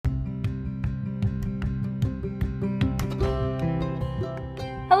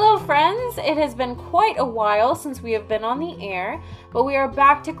friends, it has been quite a while since we have been on the air, but we are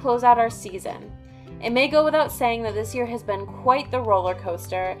back to close out our season. It may go without saying that this year has been quite the roller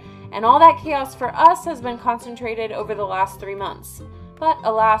coaster, and all that chaos for us has been concentrated over the last 3 months. But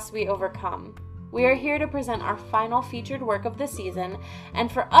alas, we overcome. We are here to present our final featured work of the season,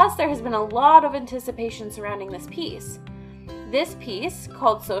 and for us there has been a lot of anticipation surrounding this piece. This piece,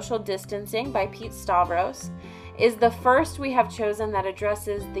 called Social Distancing by Pete Stavros, is the first we have chosen that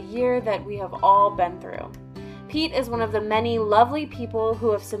addresses the year that we have all been through. Pete is one of the many lovely people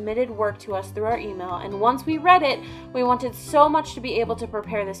who have submitted work to us through our email, and once we read it, we wanted so much to be able to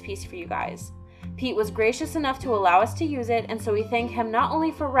prepare this piece for you guys. Pete was gracious enough to allow us to use it, and so we thank him not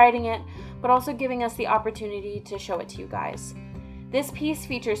only for writing it, but also giving us the opportunity to show it to you guys. This piece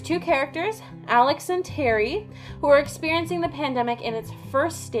features 2 characters, Alex and Terry, who are experiencing the pandemic in its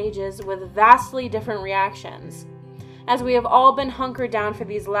first stages with vastly different reactions. As we have all been hunkered down for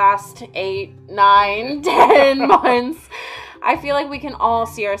these last 8, 9, 10 months, I feel like we can all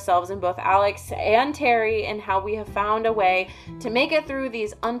see ourselves in both Alex and Terry and how we have found a way to make it through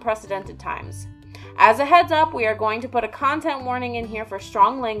these unprecedented times. As a heads up, we are going to put a content warning in here for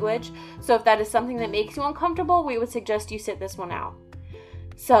strong language, so if that is something that makes you uncomfortable, we would suggest you sit this one out.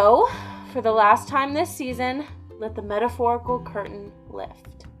 So, for the last time this season, let the metaphorical curtain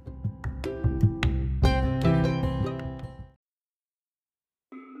lift.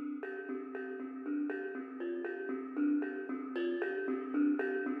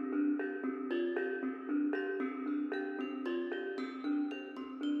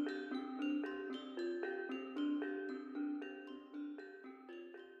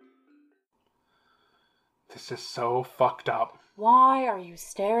 This is so fucked up. Why are you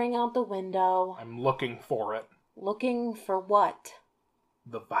staring out the window? I'm looking for it. Looking for what?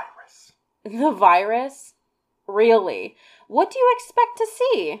 The virus. The virus? Really? What do you expect to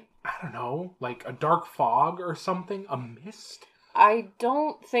see? I don't know, like a dark fog or something? A mist? I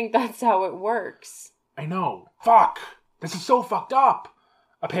don't think that's how it works. I know. Fuck! This is so fucked up!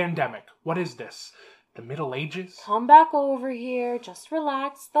 A pandemic. What is this? The Middle Ages? Come back over here. Just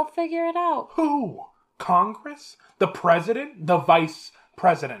relax. They'll figure it out. Who? Congress? The president? The vice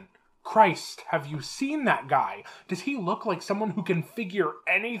president? Christ, have you seen that guy? Does he look like someone who can figure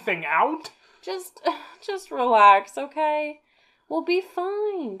anything out? Just relax, okay? We'll be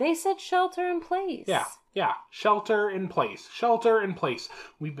fine. They said shelter in place. Yeah. Shelter in place. Shelter in place.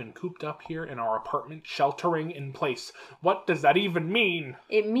 We've been cooped up here in our apartment, sheltering in place. What does that even mean?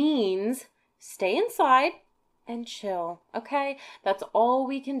 It means stay inside and chill, okay? That's all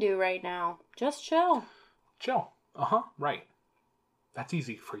we can do right now. Just chill. Chill. Right. That's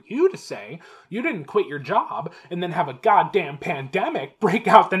easy for you to say. You didn't quit your job and then have a goddamn pandemic break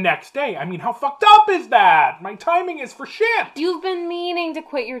out the next day. I mean, how fucked up is that? My timing is for shit. You've been meaning to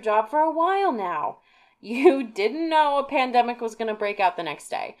quit your job for a while now. You didn't know a pandemic was going to break out the next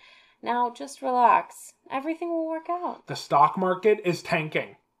day. Now, just relax. Everything will work out. The stock market is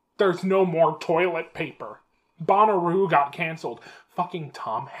tanking. There's no more toilet paper. Bonnaroo got canceled. Fucking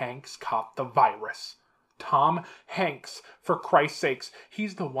Tom Hanks caught the virus. Tom Hanks, for Christ's sakes,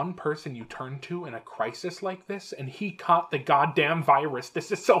 he's the one person you turn to in a crisis like this, and he caught the goddamn virus.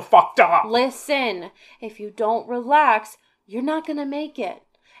 This is so fucked up. Listen, if you don't relax, you're not gonna make it.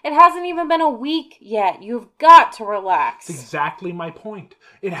 It hasn't even been a week yet. You've got to relax. That's exactly my point.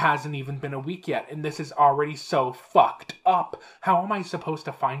 It hasn't even been a week yet, and this is already so fucked up. How am I supposed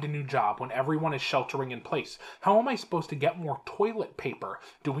to find a new job when everyone is sheltering in place? How am I supposed to get more toilet paper?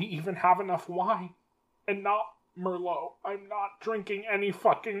 Do we even have enough wine? And not Merlot. I'm not drinking any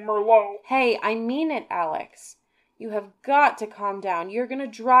fucking Merlot. Hey, I mean it, Alex. You have got to calm down. You're gonna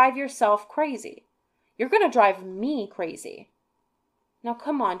drive yourself crazy. You're gonna drive me crazy. Now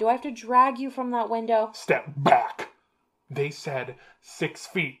come on, do I have to drag you from that window? Step back. They said 6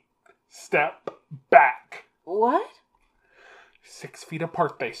 feet. Step back. What? 6 feet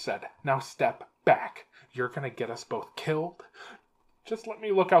apart, they said. Now step back. You're gonna get us both killed. Just let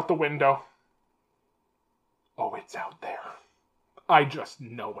me look out the window. Oh, it's out there. I just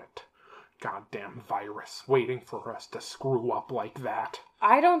know it. Goddamn virus waiting for us to screw up like that.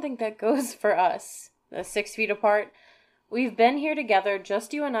 I don't think that goes for us. The 6 feet apart. We've been here together,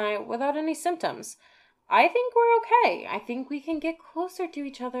 just you and I, without any symptoms. I think we're okay. I think we can get closer to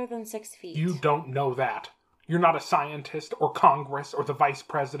each other than 6 feet. You don't know that. You're not a scientist or Congress or the vice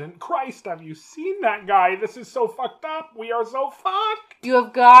president. Christ, have you seen that guy? This is so fucked up. We are so fucked. You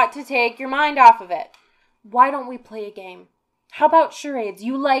have got to take your mind off of it. Why don't we play a game? How about charades?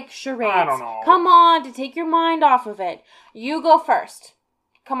 You like charades. I don't know. Come on, to take your mind off of it. You go first.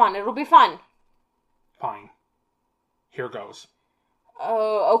 Come on, it'll be fun. Fine. Here goes.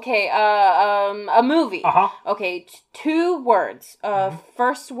 Oh, okay. A movie. Uh-huh. Okay, 2 words.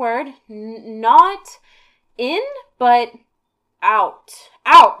 First word, not in, but out.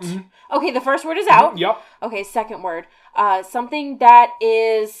 Out. Okay, the first word is out. Yep. Okay, second word. Something that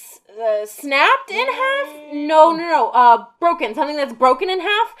is snapped in half? No. Broken. Something that's broken in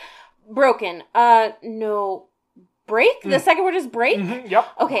half? Broken. No. Break? The second word is break? Yep.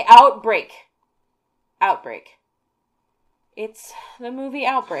 Okay, outbreak. Outbreak. It's the movie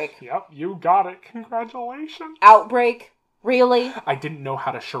Outbreak. Yep, you got it. Congratulations. Outbreak? Really? I didn't know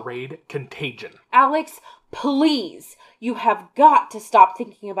how to charade Contagion. Alex, please. You have got to stop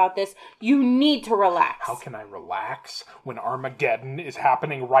thinking about this. You need to relax. How can I relax when Armageddon is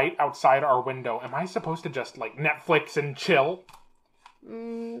happening right outside our window? Am I supposed to just, Netflix and chill?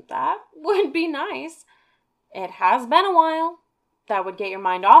 That would be nice. It has been a while. That would get your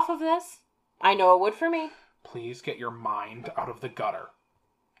mind off of this. I know it would for me. Please get your mind out of the gutter.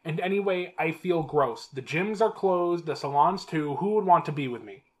 And anyway, I feel gross. The gyms are closed, the salons too. Who would want to be with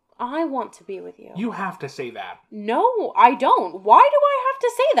me? I want to be with you. You have to say that. No, I don't. Why do I have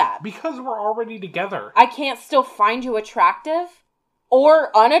to say that? Because we're already together. I can't still find you attractive?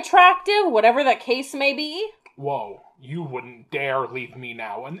 Or unattractive, whatever the case may be? Whoa, you wouldn't dare leave me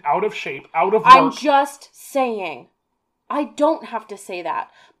now. And out of shape, out of work. I'm just saying. I don't have to say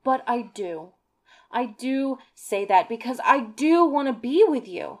that, but I do. I do say that because I do want to be with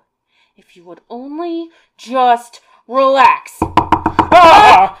you. If you would only just relax.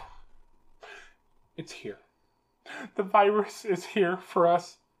 Ah! It's here. The virus is here for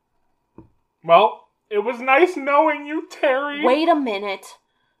us. Well, it was nice knowing you, Terry. Wait a minute.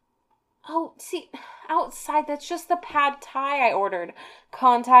 Oh, see, outside, that's just the pad thai I ordered.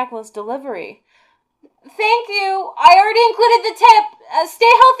 Contactless delivery. Thank you. I already included the tip.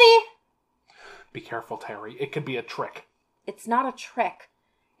 Stay healthy. Be careful, Terry. It could be a trick. It's not a trick.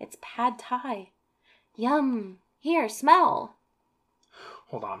 It's pad thai. Yum. Here, smell.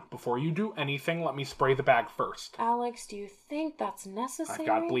 Hold on. Before you do anything, let me spray the bag first. Alex, do you think that's necessary?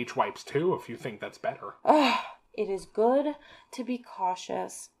 I've got bleach wipes, too, if you think that's better. Ugh. It is good to be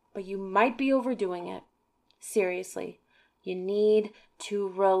cautious, but you might be overdoing it. Seriously, you need to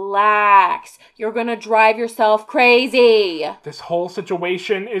relax. You're gonna drive yourself crazy. This whole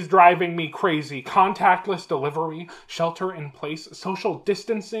situation is driving me crazy. Contactless delivery, shelter in place, social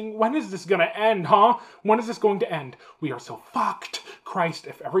distancing. When is this gonna end, huh? When is this going to end? We are so fucked. Christ,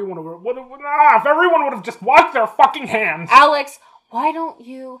 if everyone would have just washed their fucking hands. Alex, why don't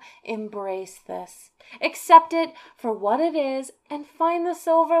you embrace this? Accept it for what it is and find the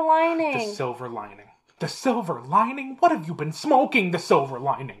silver lining. The silver lining. The silver lining? What have you been smoking, the silver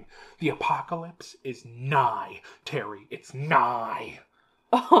lining? The apocalypse is nigh, Terry. It's nigh.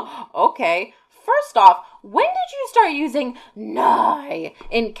 Okay. First off, when did you start using nigh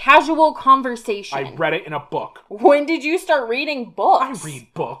in casual conversation? I read it in a book. When did you start reading books? I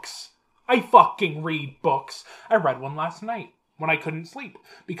read books. I fucking read books. I read one last night when I couldn't sleep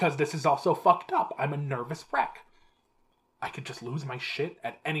because this is also fucked up. I'm a nervous wreck. I could just lose my shit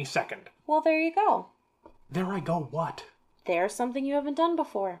at any second. Well, there you go. There I go, what? There's something you haven't done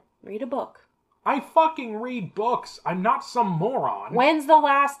before. Read a book. I fucking read books. I'm not some moron. When's the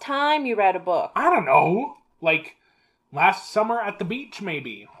last time you read a book? I don't know. Like, last summer at the beach,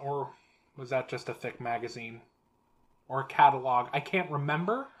 maybe. Or was that just a thick magazine? Or a catalog? I can't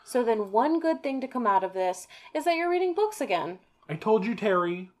remember. So then one good thing to come out of this is that you're reading books again. I told you,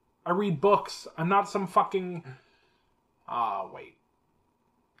 Terry. I read books. I'm not some fucking... wait.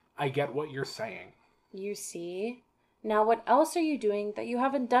 I get what you're saying. You see? Now what else are you doing that you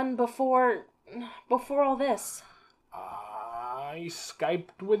haven't done before all this? I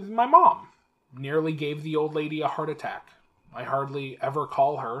Skyped with my mom. Nearly gave the old lady a heart attack. I hardly ever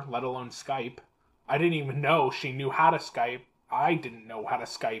call her, let alone Skype. I didn't even know she knew how to Skype. I didn't know how to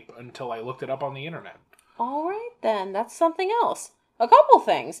Skype until I looked it up on the internet. All right then, that's something else. A couple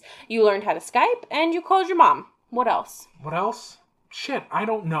things. You learned how to Skype and you called your mom. What else? What else? Shit, I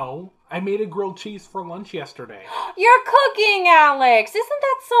don't know. I made a grilled cheese for lunch yesterday. You're cooking, Alex! Isn't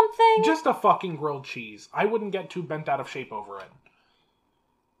that something? Just a fucking grilled cheese. I wouldn't get too bent out of shape over it.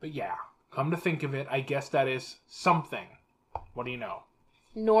 But yeah, come to think of it, I guess that is something. What do you know?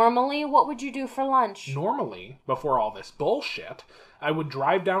 Normally, what would you do for lunch? Normally, before all this bullshit, I would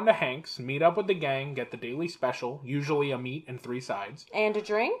drive down to Hank's, meet up with the gang, get the daily special, usually a meat and 3 sides. And a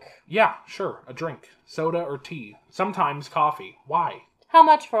drink? Yeah, sure, a drink. Soda or tea. Sometimes coffee. Why? How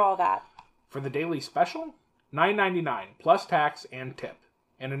much for all that? For the daily special? $9.99, plus tax and tip.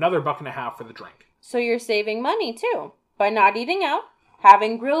 And another $1.50 for the drink. So you're saving money, too, by not eating out,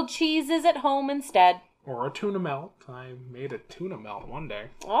 having grilled cheeses at home instead. Or a tuna melt. I made a tuna melt one day.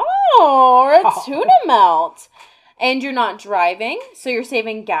 Oh, or a tuna melt. And you're not driving, so you're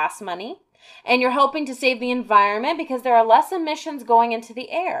saving gas money. And you're helping to save the environment because there are less emissions going into the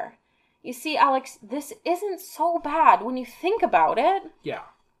air. You see, Alex, this isn't so bad when you think about it. Yeah,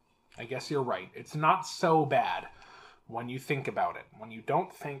 I guess you're right. It's not so bad when you think about it. When you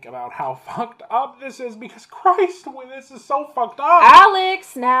don't think about how fucked up this is, because Christ, this is so fucked up.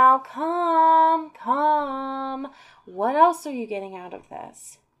 Alex, now come. What else are you getting out of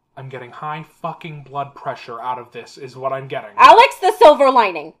this? I'm getting high fucking blood pressure out of this, is what I'm getting. Alex, the silver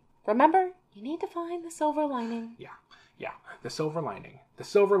lining. Remember, you need to find the silver lining. Yeah, the silver lining. The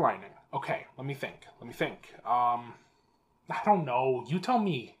silver lining. Okay, let me think. I don't know. You tell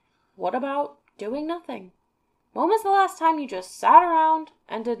me. What about doing nothing? When was the last time you just sat around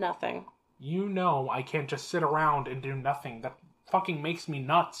and did nothing? You know I can't just sit around and do nothing. That fucking makes me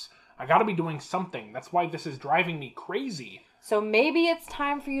nuts. I gotta be doing something. That's why this is driving me crazy. So maybe it's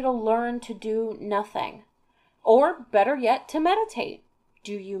time for you to learn to do nothing. Or, better yet, to meditate.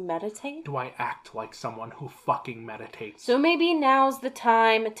 Do you meditate? Do I act like someone who fucking meditates? So maybe now's the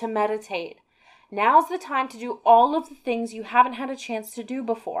time to meditate. Now's the time to do all of the things you haven't had a chance to do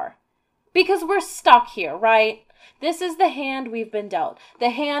before. Because we're stuck here, right? This is the hand we've been dealt.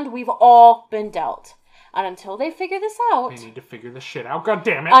 The hand we've all been dealt. And until they figure this out... They need to figure this shit out,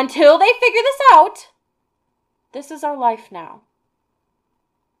 goddammit. Until they figure this out, this is our life now.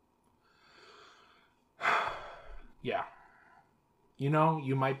 Yeah. You know,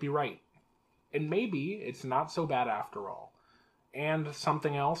 you might be right. And maybe it's not so bad after all. And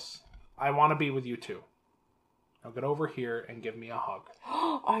something else, I want to be with you too. Now get over here and give me a hug.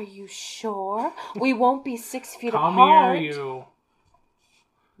 Are you sure? We won't be 6 feet Come apart. here, you.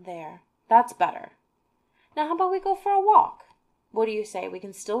 There. That's better. Now how about we go for a walk? What do you say? We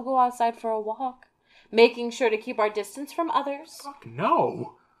can still go outside for a walk. Making sure to keep our distance from others. Fuck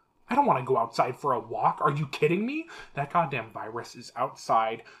no. I don't want to go outside for a walk. Are you kidding me? That goddamn virus is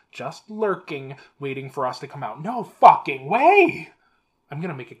outside, just lurking, waiting for us to come out. No fucking way! I'm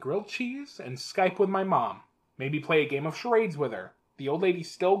gonna make a grilled cheese and Skype with my mom. Maybe play a game of charades with her. The old lady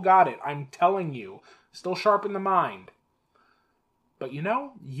still got it, I'm telling you. Still sharp in the mind. But you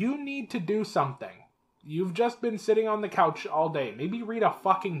know, you need to do something. You've just been sitting on the couch all day. Maybe read a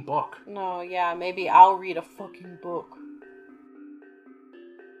fucking book. No, yeah, maybe I'll read a fucking book.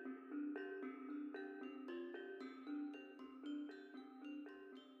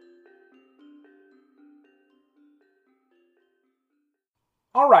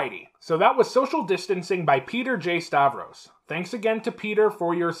 Alrighty, so that was Social Distancing by Peter J. Stavros. Thanks again to Peter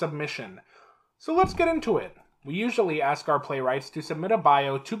for your submission. So let's get into it. We usually ask our playwrights to submit a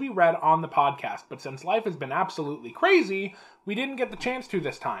bio to be read on the podcast, but since life has been absolutely crazy, we didn't get the chance to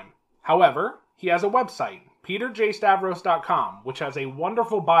this time. However, he has a website, peterjstavros.com, which has a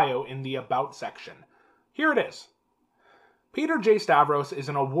wonderful bio in the About section. Here it is. Peter J. Stavros is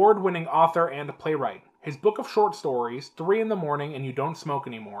an award-winning author and playwright. His book of short stories, 3 in the Morning and You Don't Smoke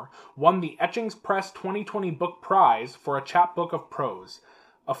Anymore, won the Etchings Press 2020 Book Prize for a chapbook of prose.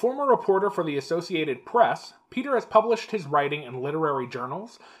 A former reporter for the Associated Press, Peter has published his writing in literary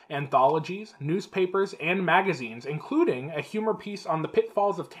journals, anthologies, newspapers, and magazines, including a humor piece on the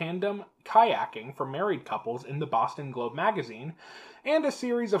pitfalls of tandem kayaking for married couples in the Boston Globe magazine, and a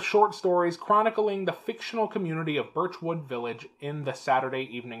series of short stories chronicling the fictional community of Birchwood Village in the Saturday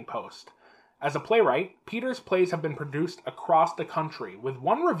Evening Post. As a playwright, Peter's plays have been produced across the country, with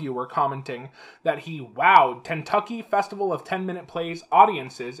one reviewer commenting that he wowed Kentucky Festival of 10-Minute Plays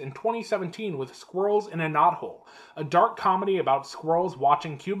audiences in 2017 with Squirrels in a Knothole, a dark comedy about squirrels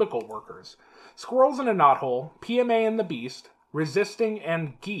watching cubicle workers. Squirrels in a Knothole, PMA and the Beast, Resisting,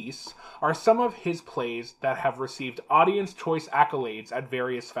 and Geese are some of his plays that have received Audience Choice accolades at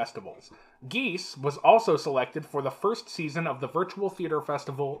various festivals. Geese was also selected for the first season of the virtual theater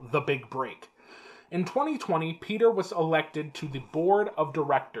festival The Big Break. In 2020, Peter was elected to the board of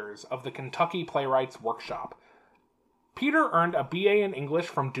directors of the Kentucky Playwrights Workshop. Peter earned a BA in English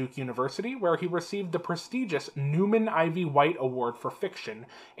from Duke University, where he received the prestigious Newman Ivy White Award for Fiction,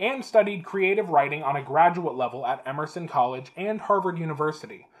 and studied creative writing on a graduate level at Emerson College and Harvard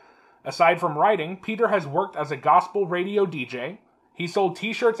University. Aside from writing, Peter has worked as a gospel radio DJ. He sold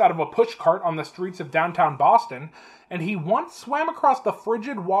t-shirts out of a pushcart on the streets of downtown Boston, and he once swam across the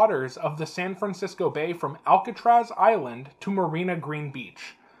frigid waters of the San Francisco Bay from Alcatraz Island to Marina Green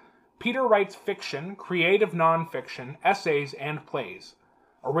Beach. Peter writes fiction, creative nonfiction, essays, and plays.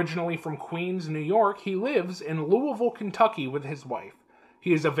 Originally from Queens, New York, he lives in Louisville, Kentucky with his wife.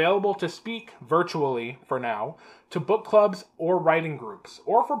 He is available to speak, virtually for now, to book clubs or writing groups,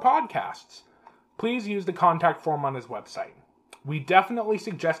 or for podcasts. please use the contact form on his website. We definitely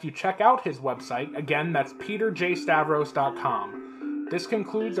suggest you check out his website. Again, that's peterjstavros.com. This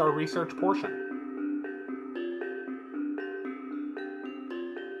concludes our research portion.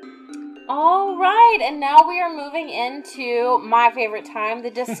 All right, and now we are moving into my favorite time,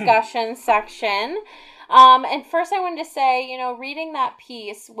 the discussion section. And first I wanted to say, reading that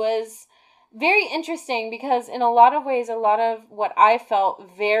piece was very interesting because in a lot of ways, a lot of what I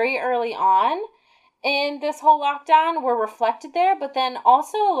felt very early on in this whole lockdown were reflected there, but then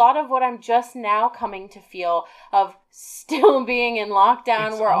also a lot of what I'm just now coming to feel of still being in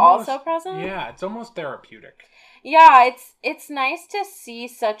lockdown were also present. Yeah, it's almost therapeutic. Yeah, it's nice to see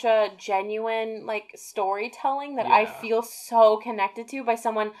such a genuine, storytelling that I feel so connected to by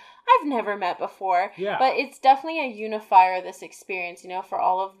someone I've never met before. Yeah. But it's definitely a unifier, this experience, for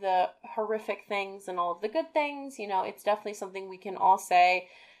all of the horrific things and all of the good things, it's definitely something we can all say,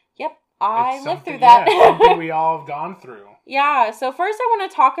 yep, I lived through that. Yeah, something we all have gone through. Yeah, so first I want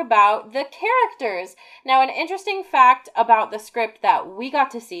to talk about the characters. Now, an interesting fact about the script that we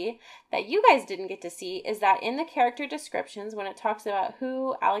got to see, that you guys didn't get to see, is that in the character descriptions, when it talks about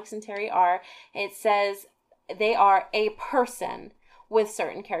who Alex and Terry are, it says they are a person with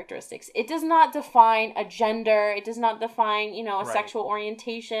certain characteristics. It does not define a gender. It does not define, a sexual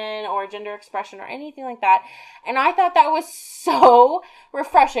orientation or gender expression or anything like that. And I thought that was so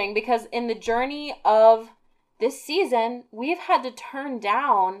refreshing because in the journey of this season, we've had to turn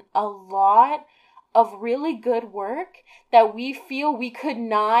down a lot of really good work that we feel we could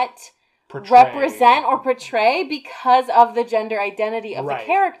not represent or portray because of the gender identity of the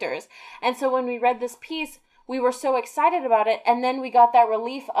characters. And so when we read this piece, we were so excited about it. And then we got that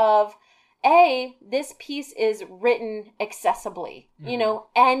relief of, this piece is written accessibly. Mm-hmm.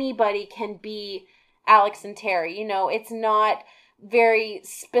 Anybody can be Alex and Terry. It's not very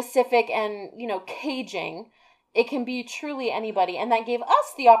specific and, caging. It can be truly anybody. And that gave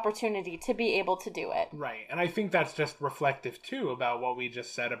us the opportunity to be able to do it. Right. And I think that's just reflective, too, about what we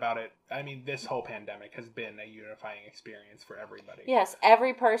just said about it. I mean, this whole pandemic has been a unifying experience for everybody. Yes.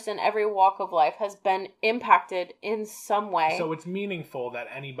 Every person, every walk of life has been impacted in some way. So it's meaningful that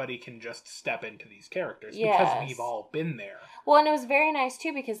anybody can just step into these characters because we've all been there. Well, and it was very nice,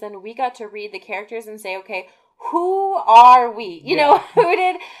 too, because then we got to read the characters and say, okay, who are we?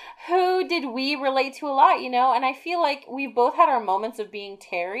 Who did we relate to a lot, And I feel like we've both had our moments of being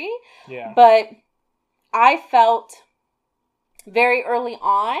Terry. Yeah. But I felt very early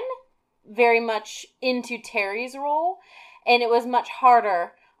on very much into Terry's role. And it was much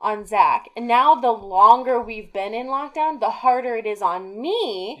harder on Zach. And now the longer we've been in lockdown, the harder it is on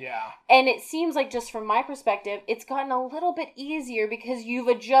me. Yeah. And it seems like just from my perspective, it's gotten a little bit easier because you've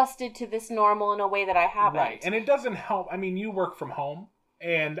adjusted to this normal in a way that I haven't. Right. And it doesn't help. I mean, you work from home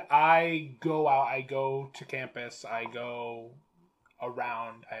and I go out, I go to campus, I go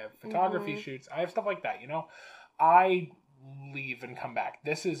around, I have photography shoots, I have stuff like that, I leave and come back.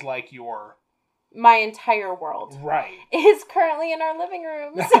 This is like my entire world is currently in our living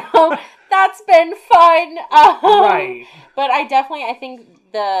room. So that's been fun. Right. But I think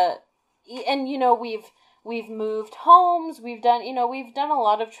we've moved homes. We've done a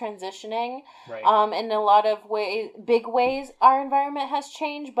lot of transitioning. Right. In a lot of big ways our environment has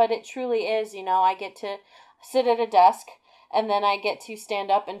changed, but it truly is, I get to sit at a desk and then I get to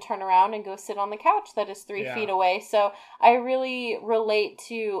stand up and turn around and go sit on the couch that is 3 feet away. So I really relate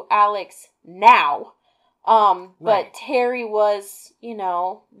to Alex now. But Terry was,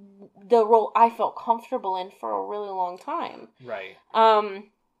 the role I felt comfortable in for a really long time. Right.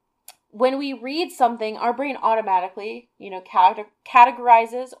 When we read something, our brain automatically,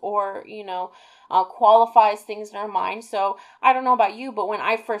 categorizes or, qualifies things in our mind. So I don't know about you, but when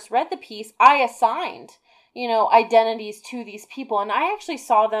I first read the piece, I assigned identities to these people. And I actually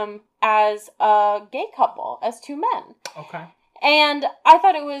saw them as a gay couple, as two men. Okay. And I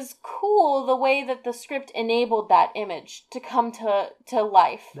thought it was cool the way that the script enabled that image to come to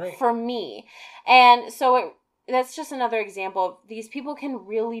life for me. And so that's just another example of these people can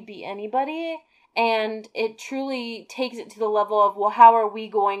really be anybody. And it truly takes it to the level of, well, how are we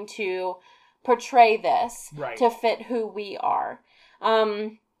going to portray this to fit who we are?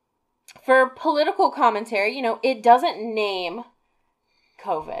 For political commentary, it doesn't name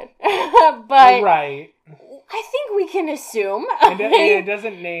COVID, but I think we can assume. It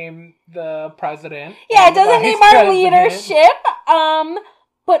doesn't name the president. Yeah, it doesn't name our leadership.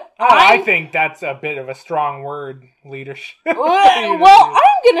 But I think that's a bit of a strong word, leadership. Well,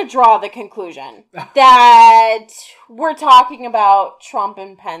 I'm going to draw the conclusion that we're talking about Trump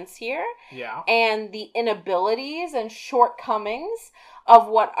and Pence here. Yeah. And the inabilities and shortcomings of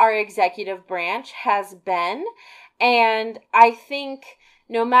what our executive branch has been. And I think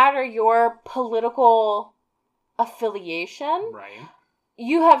no matter your political affiliation, right,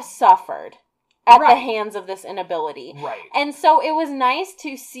 you have suffered at right. the hands of this inability. Right. And so it was nice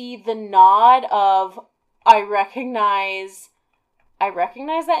to see the nod of, I recognize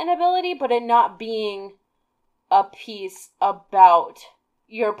that inability, but it not being a piece about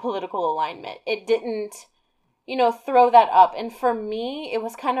your political alignment. It didn't, throw that up. And for me, it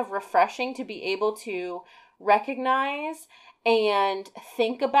was kind of refreshing to be able to recognize and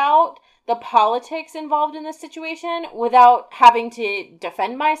think about the politics involved in this situation without having to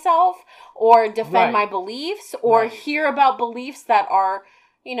defend myself or defend my beliefs or hear about beliefs that are,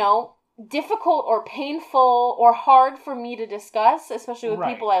 difficult or painful or hard for me to discuss, especially with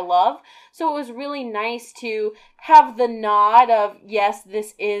people I love. So it was really nice to have the nod of, yes,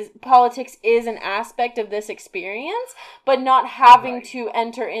 politics is an aspect of this experience, but not having to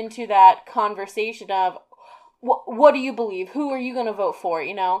enter into that conversation of, what do you believe? Who are you going to vote for,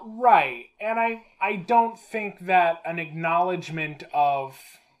 Right. And I don't think that an acknowledgement of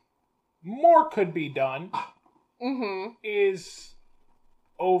more could be done is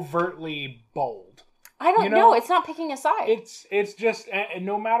overtly bold. I don't know. It's not picking a side. It's just,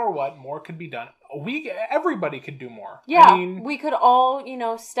 no matter what, more could be done. Everybody could do more. Yeah. We could all,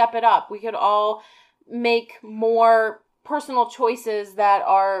 step it up. We could all make more personal choices that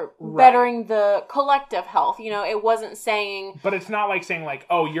are bettering the collective health. It wasn't saying... But it's not like saying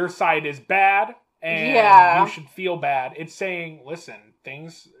oh, your side is bad and you should feel bad. It's saying, listen,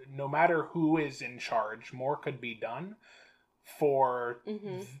 things, no matter who is in charge, more could be done for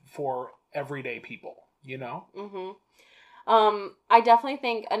everyday people, I definitely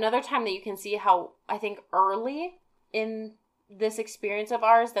think another time that you can see how, I think early in this experience of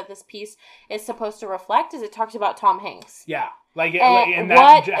ours that this piece is supposed to reflect is it talks about Tom Hanks. Yeah. And that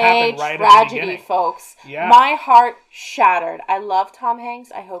what happened a right tragedy, at the beginning. Folks. Yeah. My heart shattered. I love Tom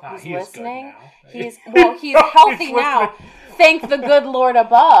Hanks. I hope he's listening. He's healthy now. Thank the good Lord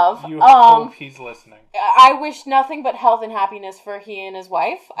above. You hope he's listening. I wish nothing but health and happiness for he and his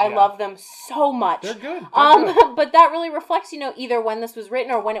wife. I love them so much. They're good. Good. But that really reflects, either when this was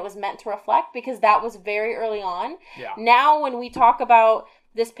written or when it was meant to reflect, because that was very early on. Yeah. Now, when we talk about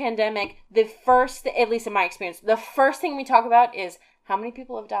this pandemic, at least in my experience, the first thing we talk about is how many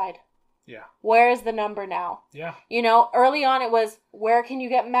people have died. Yeah. Where is the number now? Yeah. Early on it was, where can you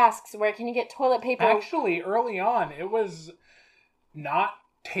get masks? Where can you get toilet paper? Actually, early on, it was not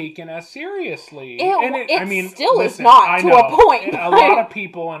taken as seriously. It still is not to a point. A lot of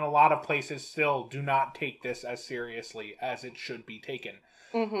people in a lot of places still do not take this as seriously as it should be taken.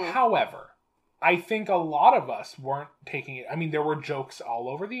 Mm-hmm. However, I think a lot of us weren't taking it. There were jokes all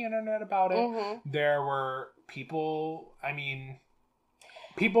over the internet about it. Mm-hmm. There were people,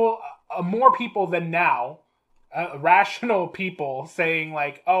 more people than now, rational people saying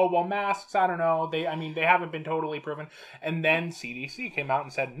oh, well, masks, I don't know. They haven't been totally proven. And then CDC came out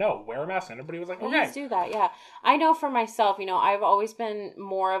and said, no, wear a mask. And everybody was like, okay. Please do that, yeah. I know for myself, I've always been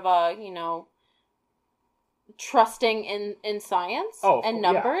more of a, trusting in science and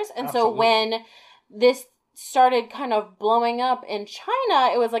numbers. And absolutely. So when this started kind of blowing up in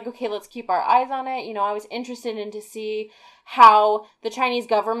China, it was like, okay, let's keep our eyes on it. I was interested in to see how the Chinese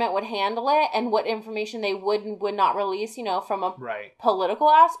government would handle it and what information they would and would not release, from a political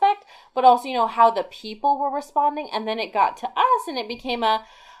aspect, but also, how the people were responding. And then it got to us and it became I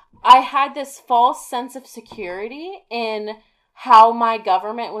had this false sense of security in how my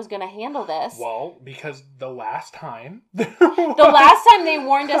government was going to handle this. Well, because the last time they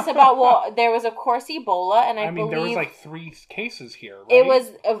warned us about, there was, of course, Ebola, and I believe... there was 3 cases here, right? It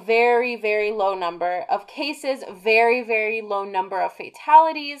was a very, very low number of cases, very, very low number of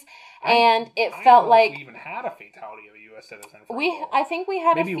fatalities, and it felt like... we even had a fatality of a U.S. citizen. I think we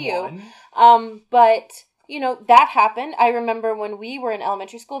had maybe a few. One. But, that happened. I remember when we were in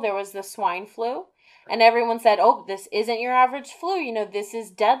elementary school, there was the swine flu. And everyone said, oh, this isn't your average flu. This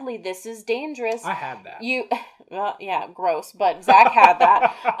is deadly. This is dangerous. I had that. Yeah, gross. But Zach had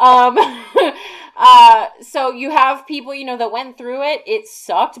that. So you have people, that went through it. It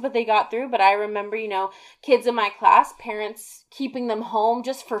sucked, but they got through. But I remember, kids in my class, parents keeping them home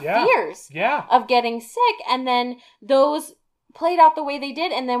just for fears of getting sick. And then those played out the way they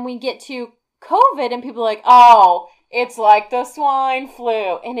did. And then we get to COVID and people are like, oh, it's like the swine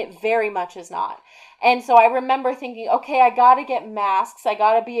flu. And it very much is not. And so I remember thinking, okay, I got to get masks. I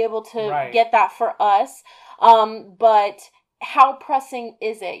got to be able to get that for us. But how pressing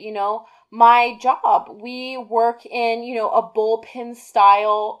is it? my job. We work in, a bullpen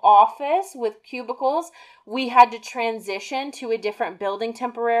style office with cubicles. We had to transition to a different building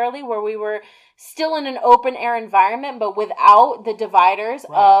temporarily where we were still in an open air environment, but without the dividers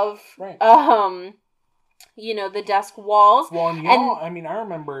of, the desk walls. Well, and I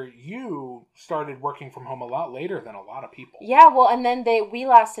remember you started working from home a lot later than a lot of people. Yeah, well, and then we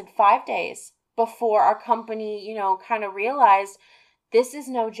lasted 5 days before our company, kind of realized this is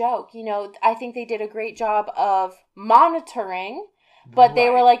no joke. I think they did a great job of monitoring, but they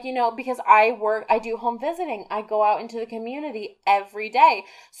were like, because I do home visiting. I go out into the community every day.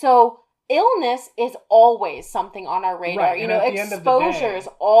 So illness is always something on our radar. Right. Exposure is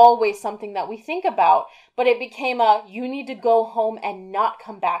always something that we think about. But it became you need to go home and not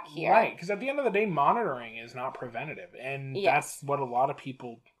come back here. Right, because at the end of the day, monitoring is not preventative. And that's what a lot of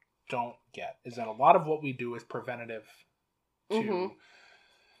people don't get, is that a lot of what we do is preventative to,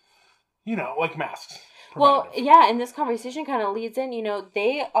 like masks. Well, yeah, and this conversation kind of leads in,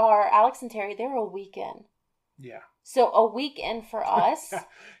 they are, Alex and Terry, they're a week in. Yeah. So a week in for us.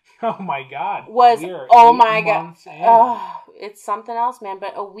 Oh my God. It's something else, man.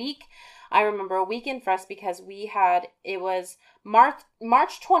 But I remember a week in for us because it was March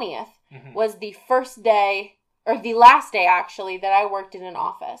 20th was the first day, or the last day actually, that I worked in an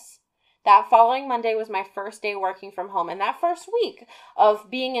office. That following Monday was my first day working from home. And that first week of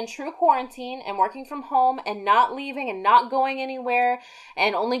being in true quarantine and working from home and not leaving and not going anywhere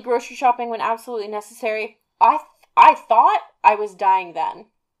and only grocery shopping when absolutely necessary, I thought I was dying then.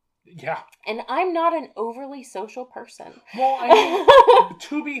 Yeah. And I'm not an overly social person. Well,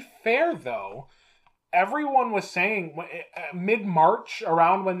 to be fair, though, everyone was saying mid-March,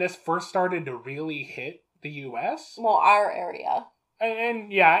 around when this first started to really hit the U.S. Well, our area.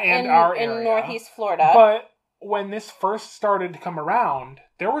 And our area. In Northeast Florida. But when this first started to come around,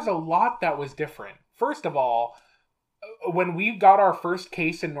 there was a lot that was different. First of all, when we got our first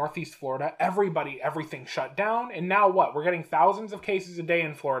case in Northeast Florida, everything shut down. And now what? We're getting thousands of cases a day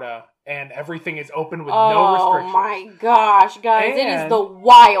in Florida, and everything is open with no restrictions. Oh my gosh, guys. It is the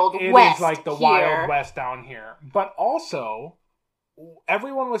Wild West. It is like the Wild West down here. But also,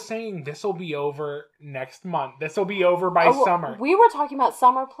 everyone was saying this will be over next month. This will be over by summer. We were talking about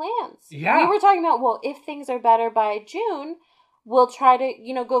summer plans. Yeah. We were talking about, if things are better by June, we'll try to,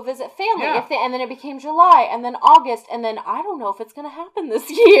 go visit family. Yeah. And then it became July, and then August, and then I don't know if it's going to happen this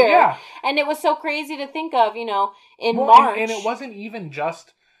year. Yeah. And it was so crazy to think of, in March. And it wasn't even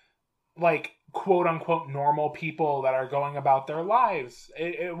just, like, quote-unquote normal people that are going about their lives.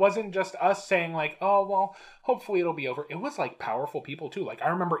 It wasn't just us saying, like, oh, well, hopefully it'll be over. It was, like, powerful people, too. Like, I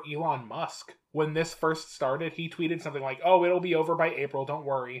remember Elon Musk, when this first started, he tweeted something like, oh, it'll be over by April, don't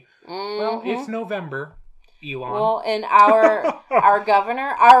worry. Mm-hmm. Well, it's November, Elon. Well, and our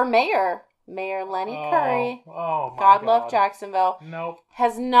governor, our mayor Lenny Curry, God love Jacksonville,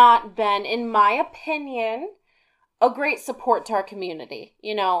 has not been, in my opinion, a great support to our community.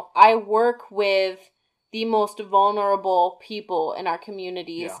 I work with the most vulnerable people in our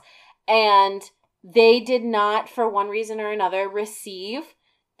communities, and they did not, for one reason or another, receive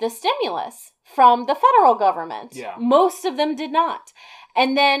the stimulus from the federal government. Yeah. Most of them did not.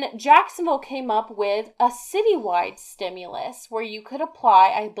 And then Jacksonville came up with a citywide stimulus where you could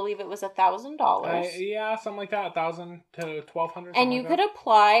apply. I believe it was $1,000. Yeah, something like that, $1,000 to $1,200. And you could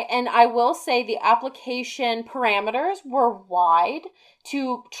apply. And I will say the application parameters were wide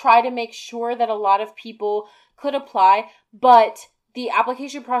to try to make sure that a lot of people could apply. But the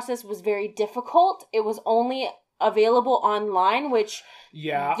application process was very difficult. It was only available online, which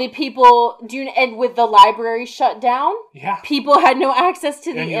the people do, and with the library shut down, people had no access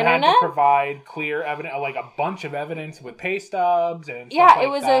to the internet. And you had to provide clear evidence, like a bunch of evidence with pay stubs and stuff like it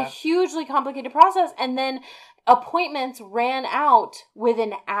was a hugely complicated process. And then appointments ran out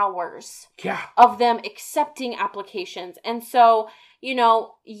within hours of them accepting applications. And so,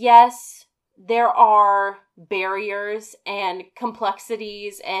 yes, there are barriers and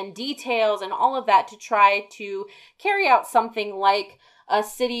complexities and details and all of that to try to carry out something like a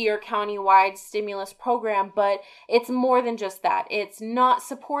city or county-wide stimulus program, but it's more than just that. It's not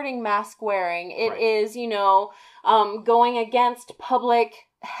supporting mask wearing. It is, going against public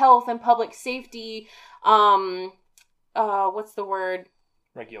health and public safety, what's the word?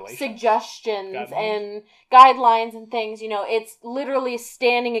 Regulations. Suggestions and guidelines and things. It's literally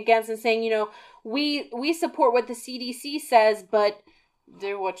standing against and saying, we support what the CDC says, but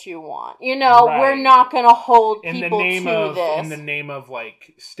do what you want. You know, Right. we're not going to hold in the people name to of this. in the name of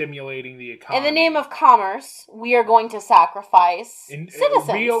like stimulating the economy. In the name of commerce, we are going to sacrifice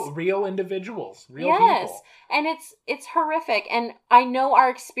citizens. Real individuals, real yes. people. And it's horrific. And I know our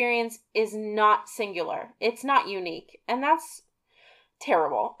experience is not singular. It's not unique. And that's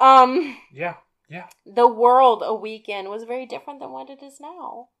terrible. Yeah. The world a week in was very different than what it is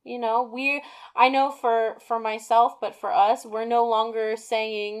now. You know, I know for myself, but for us, we're no longer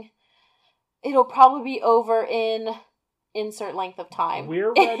saying it'll probably be over in insert length of time.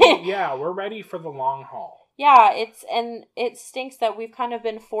 We're ready. Yeah, we're ready for the long haul. Yeah, it stinks that we've kind of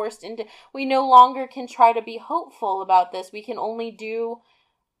been forced into, we no longer can try to be hopeful about this. We can only do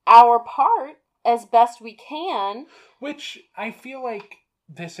our part as best we can. Which I feel like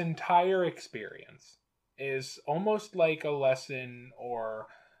this entire experience is almost like a lesson or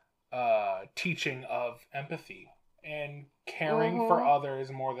teaching of empathy and caring for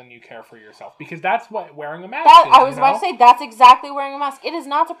others more than you care for yourself, because that's what wearing a mask is. I was about to say, that's exactly wearing a mask. It is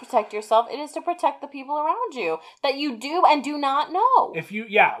not to protect yourself. It is to protect the people around you that you do and do not know.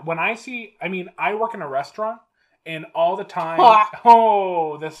 When I work in a restaurant, and all the time,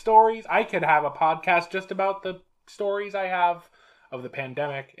 the stories, I could have a podcast just about the stories I have of the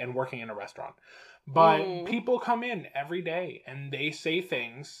pandemic and working in a restaurant. But people come in every day and they say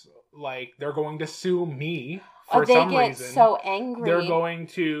things like they're going to sue me for some reason. They get so angry. They're going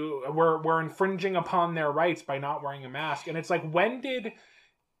to, we're infringing upon their rights by not wearing a mask. And it's like, when did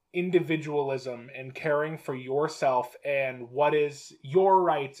individualism and caring for yourself and what is your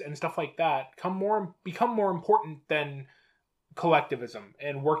rights and stuff like that become more important than collectivism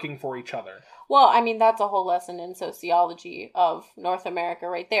and working for each other? Well, I mean, that's a whole lesson in sociology of North America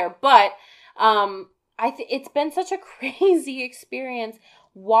right there. But it's been such a crazy experience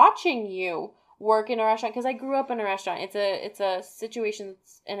watching you work in a restaurant, because I grew up in a restaurant. It's a situation,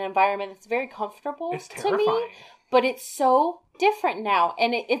 an environment that's very comfortable to me. But it's so different now.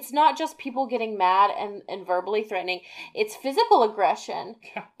 And it's not just people getting mad and verbally threatening. It's physical aggression.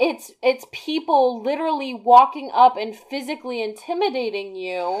 Yeah. It's people literally walking up and physically intimidating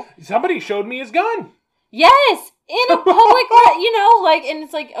you. Somebody showed me his gun. Yes! In a public, and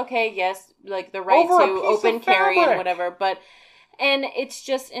it's like, okay, yes, like the right to open carry and whatever, and it's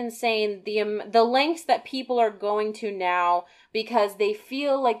just insane the lengths that people are going to now because they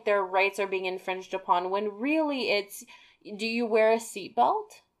feel like their rights are being infringed upon, when really it's, do you wear a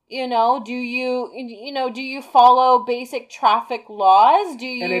seatbelt? Do you follow basic traffic laws? And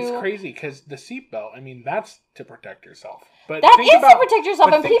it's crazy because the seatbelt, that's to protect yourself. But that is to protect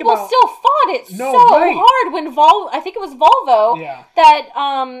yourself, and people still fought it hard when I think it was Volvo that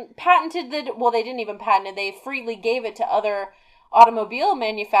patented they didn't even patent it, they freely gave it to other automobile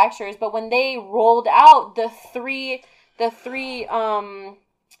manufacturers, but when they rolled out the three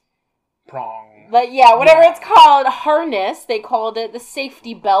prong, it's called, harness, they called it the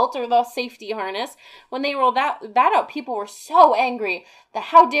safety belt or the safety harness. When they rolled that out, people were so angry that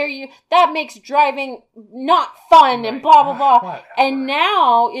how dare you, that makes driving not fun, and blah blah blah. Whatever. And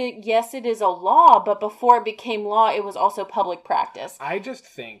now it is a law, but before it became law, it was also public practice. I just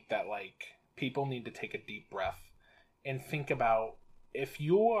think that people need to take a deep breath and think about, if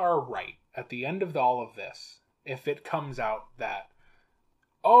you are right at the end of all of this, if it comes out that,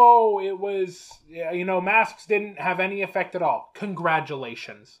 it was, masks didn't have any effect at all,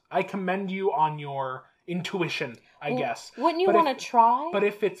 congratulations. I commend you on your intuition, I guess. Wouldn't you want to try? But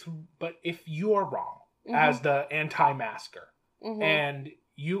if you're wrong as the anti-masker, and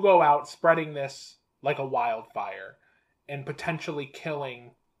you go out spreading this like a wildfire and potentially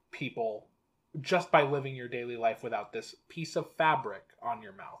killing people just by living your daily life without this piece of fabric on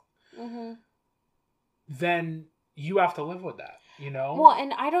your mouth, then you have to live with that, Well,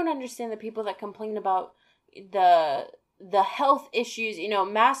 and I don't understand the people that complain about the health issues.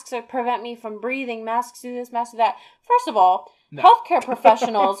 Masks prevent me from breathing, masks do this, masks do that. First of all, healthcare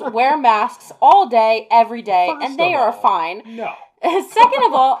professionals wear masks all day, every day, and they are fine. No. Second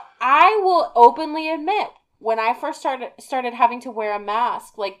of all, I will openly admit, when I first started having to wear a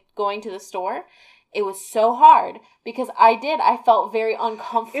mask, like going to the store, it was so hard because I felt very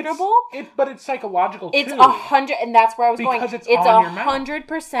uncomfortable. But it's psychological too. It's 100, and that's where I was going. It's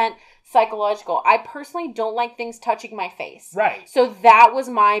 100% psychological. I personally don't like things touching my face. Right. So that was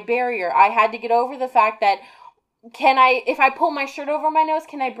my barrier. I had to get over the fact that, if I pull my shirt over my nose,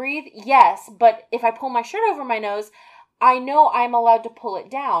 can I breathe? Yes. But if I pull my shirt over my nose, I know I'm allowed to pull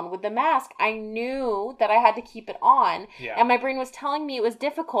it down. With the mask, I knew that I had to keep it on. Yeah. And my brain was telling me it was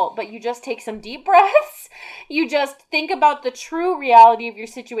difficult, but you just take some deep breaths. You just think about the true reality of your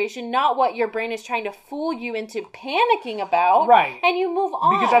situation, not what your brain is trying to fool you into panicking about. Right. And you move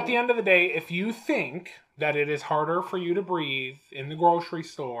on. Because at the end of the day, if you think that it is harder for you to breathe in the grocery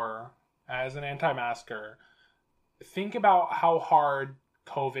store as an anti-masker, think about how hard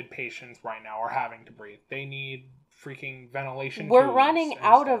COVID patients right now are having to breathe. They need freaking ventilation. We're running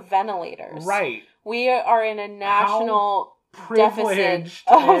out of ventilators. Right. We are in a national deficit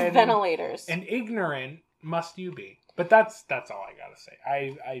of ventilators. And ignorant must you be. But that's all I gotta say.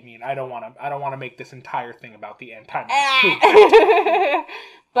 I mean, I don't want to make this entire thing about the anti-mask movement.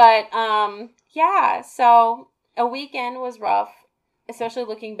 But yeah. So a weekend was rough, especially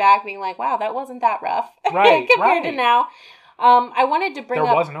looking back, being like, wow, that wasn't that rough, right? compared to now. I wanted to bring up...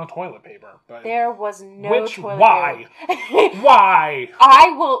 There was no toilet paper. But there was no toilet paper. Why?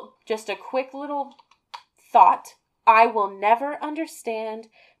 I will... Just a quick little thought. I will never understand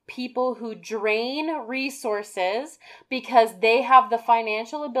people who drain resources because they have the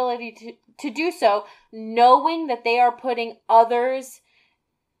financial ability to do so, knowing that they are putting others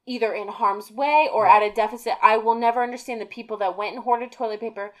either in harm's way or at a deficit. I will never understand the people that went and hoarded toilet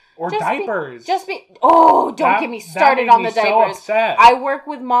paper. Or diapers. Don't get me started on the diapers. So upset. I work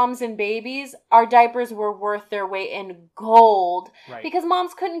with moms and babies. Our diapers were worth their weight in gold. Right. Because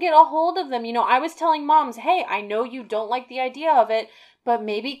moms couldn't get a hold of them. You know, I was telling moms, hey, I know you don't like the idea of it, but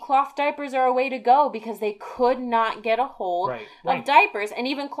maybe cloth diapers are a way to go because they could not get a hold of diapers. And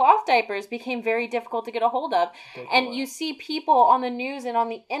even cloth diapers became very difficult to get a hold of. And you see people on the news and on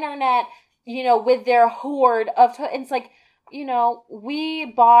the internet, you know, with their hoard of it's like, you know, we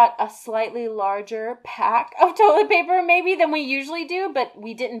bought a slightly larger pack of toilet paper maybe than we usually do, but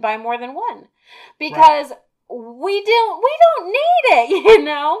we didn't buy more than one because we don't need it, you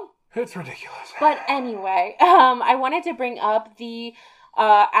know? It's ridiculous. But anyway, I wanted to bring up the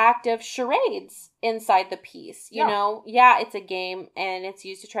act of charades inside the piece. You know, it's a game and it's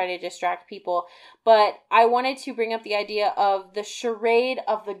used to try to distract people. But I wanted to bring up the idea of the charade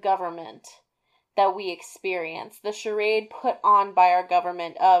of the government that we experience. The charade put on by our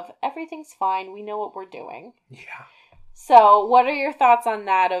government of everything's fine, we know what we're doing. Yeah. So what are your thoughts on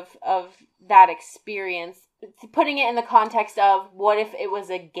that, of that experience? Putting it in the context of what if it was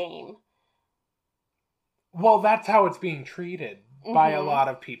a game? Well, that's how it's being treated by a lot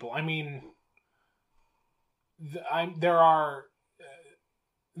of people. I mean, there are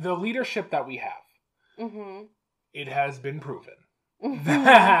the leadership that we have. It has been proven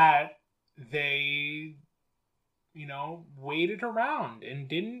that they, you know, waited around and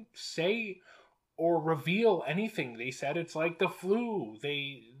didn't say or reveal anything. They said it's like the flu.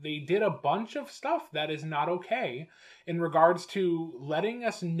 They did a bunch of stuff that is not okay in regards to letting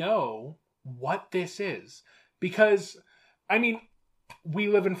us know what this is. Because, I mean, we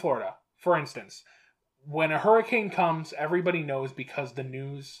live in Florida, for instance. When a hurricane comes, everybody knows because the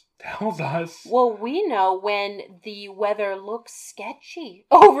news tells us. Well, we know when the weather looks sketchy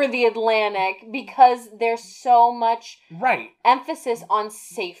over the Atlantic because there's so much emphasis on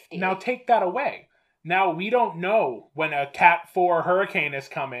safety. Now take that away. Now we don't know when a Cat 4 hurricane is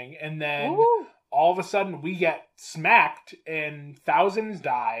coming, and then all of a sudden we get smacked and thousands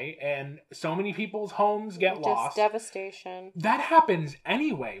die and so many people's homes get lost. Just devastation. That happens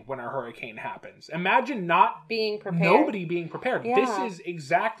anyway when a hurricane happens. Imagine not being prepared. Nobody being prepared. Yeah. This is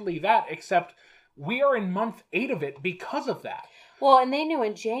exactly that, except we are in month 8 of it because of that. Well, and they knew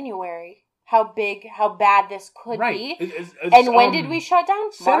in January how bad this could be. And when did we shut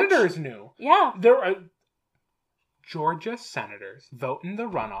down? Senators knew. Yeah. There are Georgia senators vote in the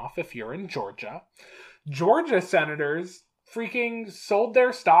runoff if you're in Georgia. Georgia senators freaking sold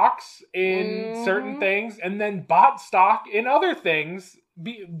their stocks in certain things and then bought stock in other things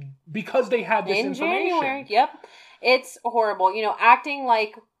because they had this information. January. Yep. It's horrible. You know, acting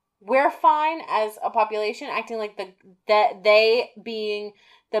like we're fine as a population, acting like they being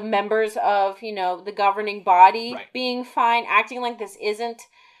the members of, you know, the governing body being fine, acting like this isn't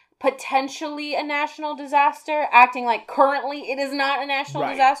potentially a national disaster, acting like currently it is not a national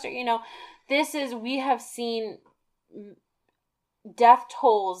disaster. You know, we have seen death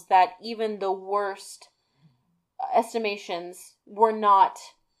tolls that even the worst estimations were not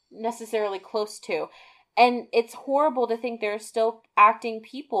necessarily close to. And it's horrible to think there are still acting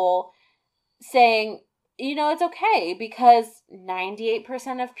people saying, you know, it's okay because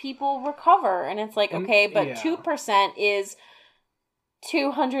 98% of people recover. And it's like, okay, but 2% is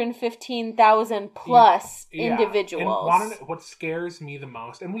 215,000 plus individuals. And what scares me the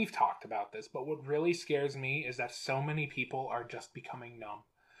most, and we've talked about this, but what really scares me is that so many people are just becoming numb,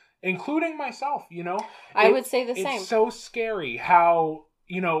 including myself, I would say the same. It's so scary how,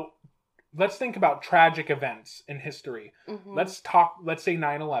 let's think about tragic events in history. Mm-hmm. Let's say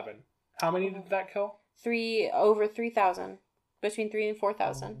 9/11. How many did that kill? Over 3,000. Between 3,000 and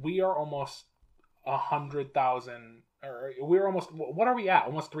 4,000. We are almost 100,000. Or we're almost, what are we at?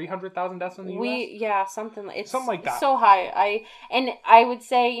 Almost 300,000 deaths in the U.S.? Something like that. It's so high. I would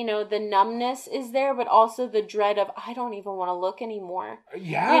say, the numbness is there, but also the dread of, I don't even want to look anymore.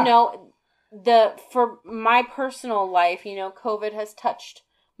 Yeah. For my personal life, COVID has touched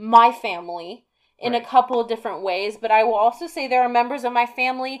my family in a couple of different ways, but I will also say there are members of my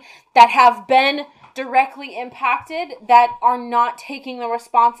family that have been directly impacted that are not taking the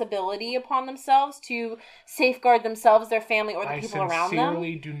responsibility upon themselves to safeguard themselves, their family, or the people around them. I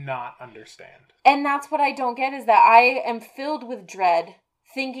sincerely do not understand. And that's what I don't get, is that I am filled with dread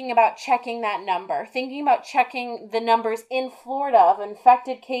thinking about checking that number, thinking about checking the numbers in Florida of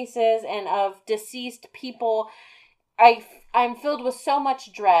infected cases and of deceased people. I'm filled with so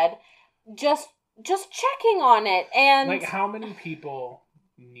much dread just checking on it. And how many people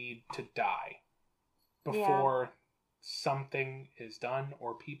need to die before something is done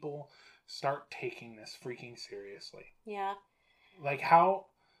or people start taking this freaking seriously? Yeah. How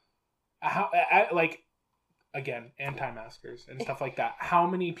again, anti-maskers and stuff like that. How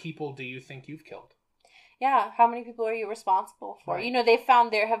many people do you think you've killed? Yeah. How many people are you responsible for? Right. They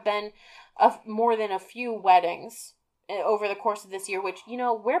found there have been more than a few weddings over the course of this year, which,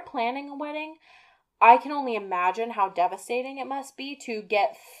 we're planning a wedding. I can only imagine how devastating it must be to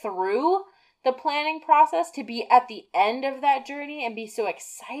get through the planning process, to be at the end of that journey and be so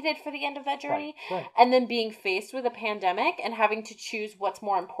excited for the end of that journey, right. And then being faced with a pandemic and having to choose what's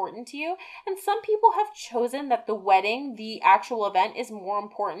more important to you. And some people have chosen that the wedding, the actual event, is more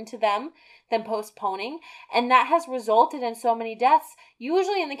important to them than postponing, and that has resulted in so many deaths,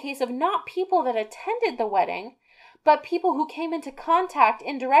 usually in the case of not people that attended the wedding, but people who came into contact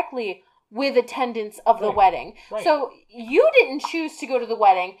indirectly with attendance of the wedding. Right. So you didn't choose to go to the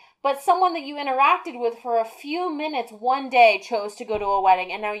wedding, but someone that you interacted with for a few minutes one day chose to go to a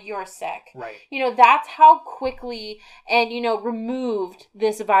wedding, and now you're sick. Right. That's how quickly and, removed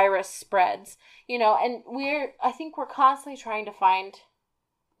this virus spreads. And I think we're constantly trying to find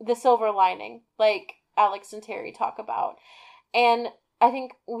the silver lining, like Alex and Terry talk about. And I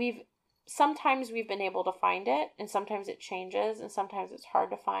think sometimes we've been able to find it, and sometimes it changes, and sometimes it's hard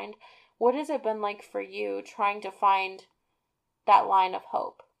to find. What has it been like for you trying to find that line of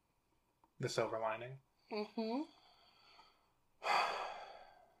hope? The silver lining? Mm-hmm.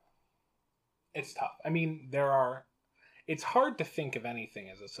 It's tough. It's hard to think of anything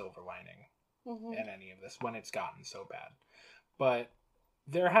as a silver lining in any of this when it's gotten so bad. But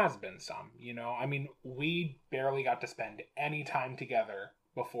there has been some, we barely got to spend any time together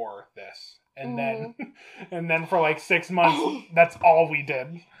before this. And then for 6 months, that's all we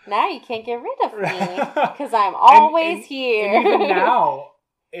did. Now you can't get rid of me because I'm always here. And even now,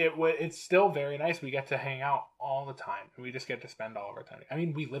 it's still very nice. We get to hang out all the time. We just get to spend all of our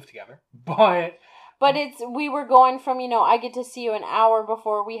time. We live together, but we were going from, I get to see you an hour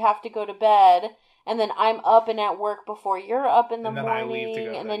before we have to go to bed, and then I'm up and at work before you're up in the morning, I leave to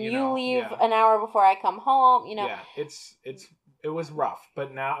go and then you leave an hour before I come home. Yeah, it was rough,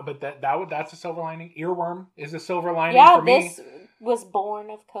 but that's a silver lining. Earworm is a silver lining for me. Yeah, this was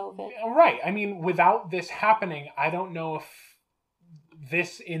born of COVID. Right. Without this happening, I don't know if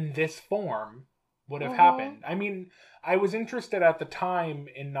this in this form would have happened. I was interested at the time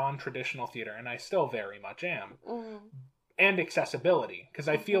in non-traditional theater, and I still very much am. Mm-hmm. And accessibility, because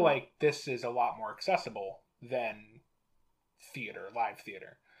I feel like this is a lot more accessible than live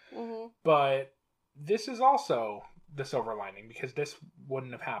theater. Mm-hmm. But this is also the silver lining, because this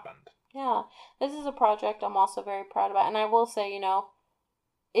wouldn't have happened. Yeah, this is a project I'm also very proud about. And I will say,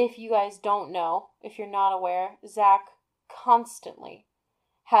 if you guys don't know, if you're not aware, Zach constantly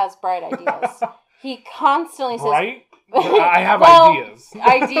has bright ideas. He constantly says... Right? I have ideas.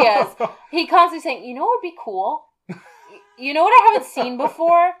 Ideas. He constantly saying, what would be cool? You know what I haven't seen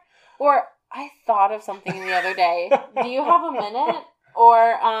before? Or, I thought of something the other day. Do you have a minute?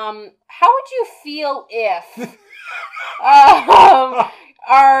 Or, how would you feel if...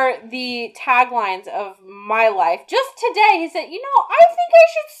 are the taglines of my life. Just today, he said, I think I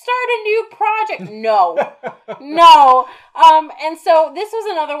should start a new project. No. And so this was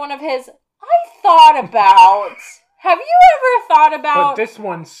another one of his, I thought about. Have you ever thought about... But this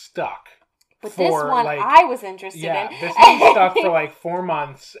one stuck. But this one like, I was interested in. This one stuck for like 4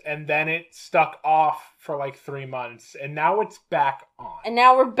 months, and then it stuck off for like 3 months, and now it's back on. And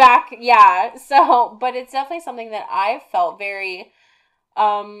now we're back, yeah. So, but it's definitely something that I felt very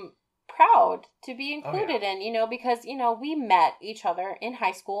proud to be included in, you know, because, you know, we met each other in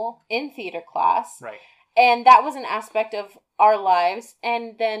high school, in theater class. Right. And that was an aspect of our lives.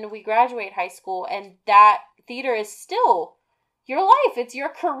 And then we graduate high school, and that theater is still your life. It's your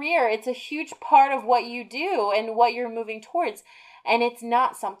career. It's a huge part of what you do and what you're moving towards. And it's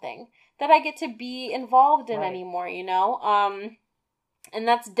not something that I get to be involved in anymore, you know? And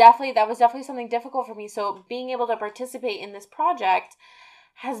that was definitely something difficult for me. So being able to participate in this project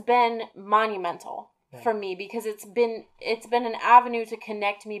has been monumental for me, because it's been an avenue to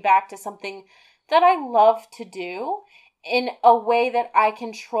connect me back to something that I love to do in a way that I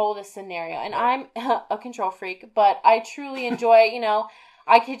control the scenario. And I'm a control freak, but I truly enjoy, you know,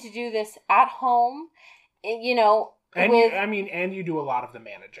 I get to do this at home, you know, and you do a lot of the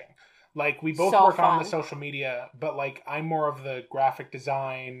managing. Like, we both work on the social media, but, like, I'm more of the graphic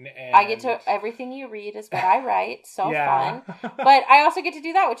design, and I get to, everything you read is what I write. So fun. But I also get to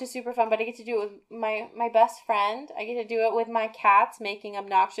do that, which is super fun. But I get to do it with my best friend. I get to do it with my cats making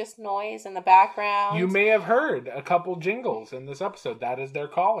obnoxious noise in the background. You may have heard a couple jingles in this episode. That is their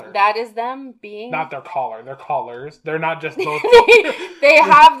caller. That is them being... Not their caller. They're callers. They're not just both... they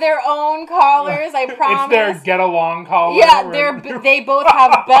have their own callers, I promise. It's their get-along caller. Yeah, they both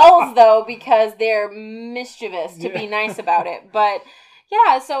have bells, though, because they're mischievous, to be nice about it. But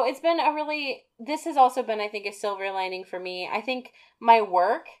yeah, so it's been this has also been, I think, a silver lining for me. I think my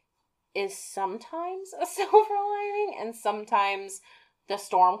work is sometimes a silver lining and sometimes the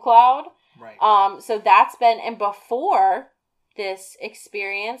storm cloud. Right. So that's been, and before this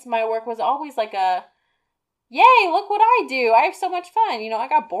experience, my work was always like a, yay, look what I do. I have so much fun. You know, I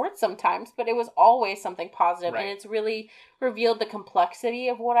got bored sometimes, but it was always something positive. And it's really revealed the complexity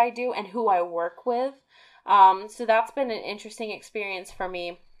of what I do and who I work with. So that's been an interesting experience for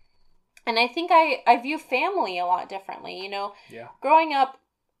me. And I think I view family a lot differently. You know, growing up,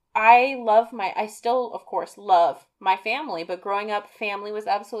 I still, of course, love my family. But growing up, family was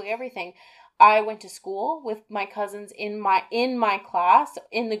absolutely everything. I went to school with my cousins in my class,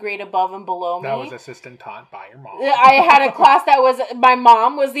 in the grade above and below me. That was assistant taught by your mom. I had a class that was, my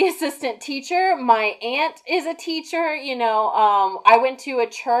mom was the assistant teacher. My aunt is a teacher. You know, I went to a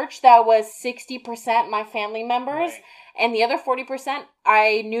church that was 60% my family members. Right. And the other 40%,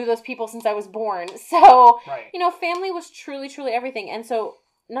 I knew those people since I was born. So, you know, family was truly, truly everything. And so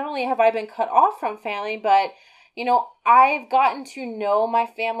not only have I been cut off from family, but... you know, I've gotten to know my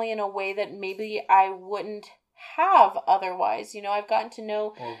family in a way that maybe I wouldn't have otherwise. You know, I've gotten to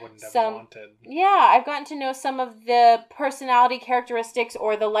know or wouldn't have wanted. Yeah, I've gotten to know some of the personality characteristics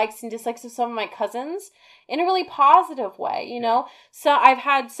or the likes and dislikes of some of my cousins in a really positive way, you know? So I've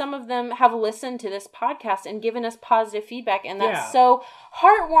had some of them have listened to this podcast and given us positive feedback, and that's so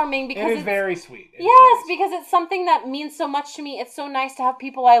heartwarming because it's very sweet. Because it's something that means so much to me. It's so nice to have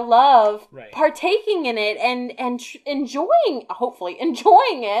people I love partaking in it and hopefully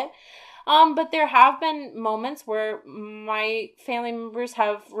enjoying it. But there have been moments where my family members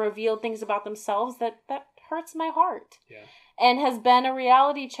have revealed things about themselves that hurts my heart. Yeah. And has been a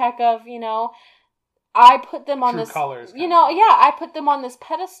reality check of, you know, I put them on I put them on this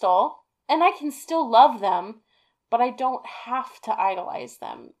pedestal, and I can still love them, but I don't have to idolize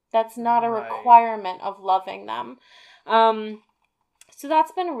them. That's not a requirement of loving them. So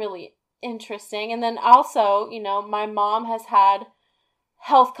that's been really interesting. And then also, you know, my mom has had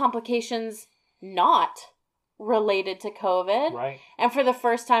health complications not related to COVID. Right. And for the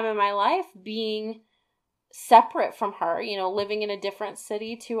first time in my life, being separate from her, you know, living in a different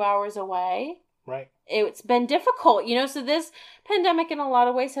city 2 hours away. Right. It's been difficult, you know, so this pandemic in a lot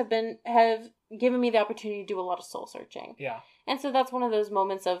of ways have given me the opportunity to do a lot of soul searching. Yeah. And so that's one of those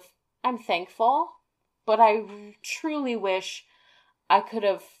moments of, I'm thankful, but I truly wish I could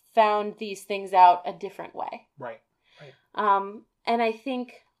have found these things out a different way. Right. And I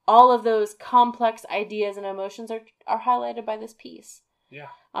think all of those complex ideas and emotions are highlighted by this piece. Yeah.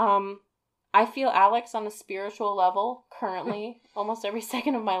 I feel Alex on a spiritual level currently almost every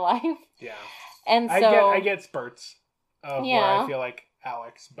second of my life. Yeah. And so I get spurts of where I feel like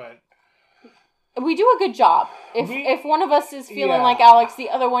Alex, but we do a good job. If one of us is feeling like Alex, the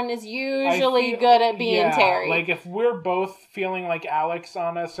other one is usually good at being Terry. Like if we're both feeling like Alex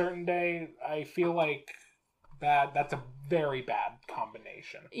on a certain day, I feel like that's a very bad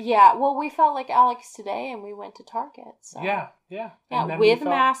combination. Yeah, well, we felt like Alex today, and we went to Target. So. Yeah. With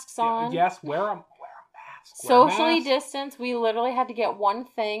masks on. Yes, wear a mask. Socially mask. distanced. We literally had to get one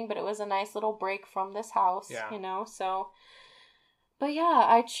thing, but it was a nice little break from this house, Yeah. you know, so. But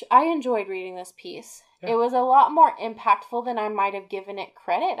yeah, I enjoyed reading this piece. Yeah. It was a lot more impactful than I might have given it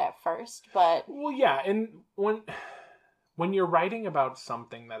credit at first, but. Well, yeah, and when you're writing about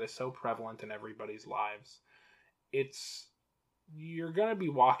something that is so prevalent in everybody's lives, you're going to be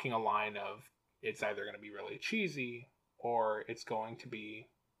walking a line of it's either going to be really cheesy or it's going to be,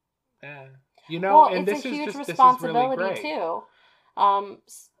 you know. Well, and it's this a is huge just responsibility this is really great.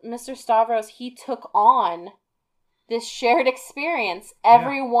 too. Mr. Stavros, he took on this shared experience.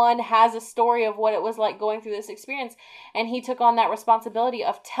 Everyone has a story of what it was like going through this experience, and he took on that responsibility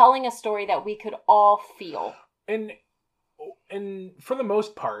of telling a story that we could all feel. And for the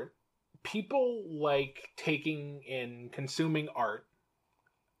most part, people like consuming art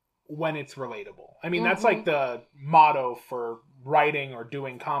when it's relatable. I mean, that's like the motto for writing or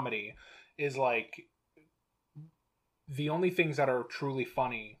doing comedy, is like the only things that are truly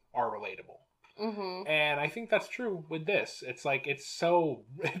funny are relatable. Mm-hmm. And I think that's true with this. It's like it's so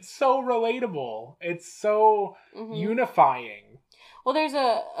relatable. It's so unifying. Well, there's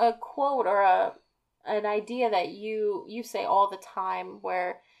a quote or an idea that you say all the time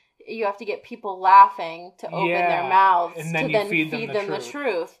where you have to get people laughing to open their mouths and then to you then feed them the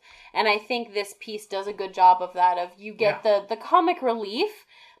truth. And I think this piece does a good job of that. Of you get the comic relief,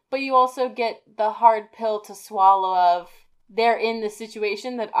 but you also get the hard pill to swallow of they're in the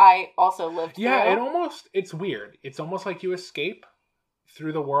situation that I also lived through. Yeah, it's weird. It's almost like you escape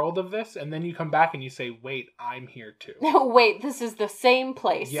through the world of this, and then you come back and you say, wait, I'm here too. Wait, this is the same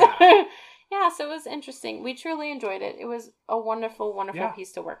place. Yeah. Yeah, so it was interesting. We truly enjoyed it. It was a wonderful, wonderful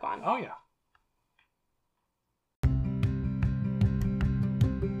piece to work on. Oh, yeah.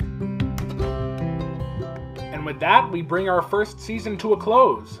 And with that, we bring our first season to a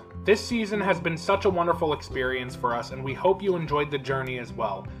close. This season has been such a wonderful experience for us, and we hope you enjoyed the journey as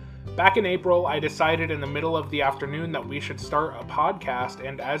well. Back in April, I decided in the middle of the afternoon that we should start a podcast,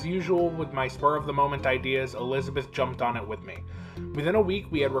 and as usual with my spur-of-the-moment ideas, Elizabeth jumped on it with me. Within a week,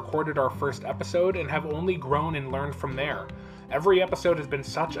 we had recorded our first episode and have only grown and learned from there. Every episode has been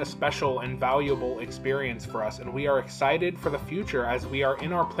such a special and valuable experience for us, and we are excited for the future as we are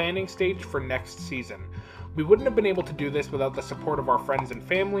in our planning stage for next season. We wouldn't have been able to do this without the support of our friends and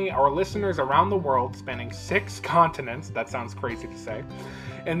family, our listeners around the world spanning 6 continents, that sounds crazy to say,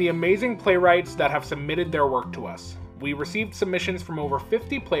 and the amazing playwrights that have submitted their work to us. We received submissions from over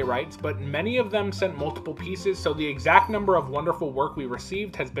 50 playwrights, but many of them sent multiple pieces, so the exact number of wonderful work we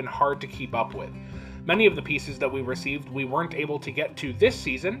received has been hard to keep up with. Many of the pieces that we received we weren't able to get to this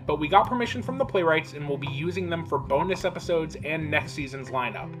season, but we got permission from the playwrights and will be using them for bonus episodes and next season's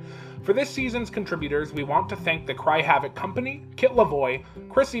lineup. For this season's contributors, we want to thank the Cry Havoc Company, Kit Lavoie,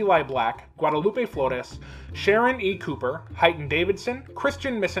 Chris Eli Black, Guadalupe Flores, Sharon E. Cooper, Heighton Davidson,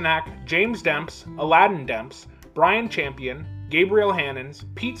 Christian Missenack, James Demps, Aladdin Demps, Brian Champion, Gabriel Hannons,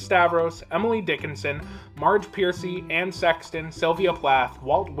 Pete Stavros, Emily Dickinson, Marge Piercy, Ann Sexton, Sylvia Plath,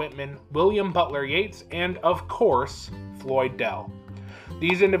 Walt Whitman, William Butler Yates, and, of course, Floyd Dell.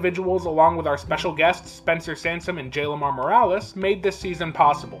 These individuals, along with our special guests Spencer Sansom and J. Lamar Morales, made this season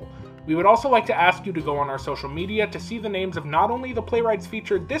possible. We would also like to ask you to go on our social media to see the names of not only the playwrights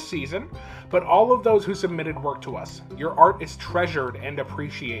featured this season, but all of those who submitted work to us. Your art is treasured and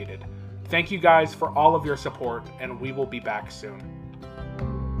appreciated. Thank you guys for all of your support, and we will be back soon.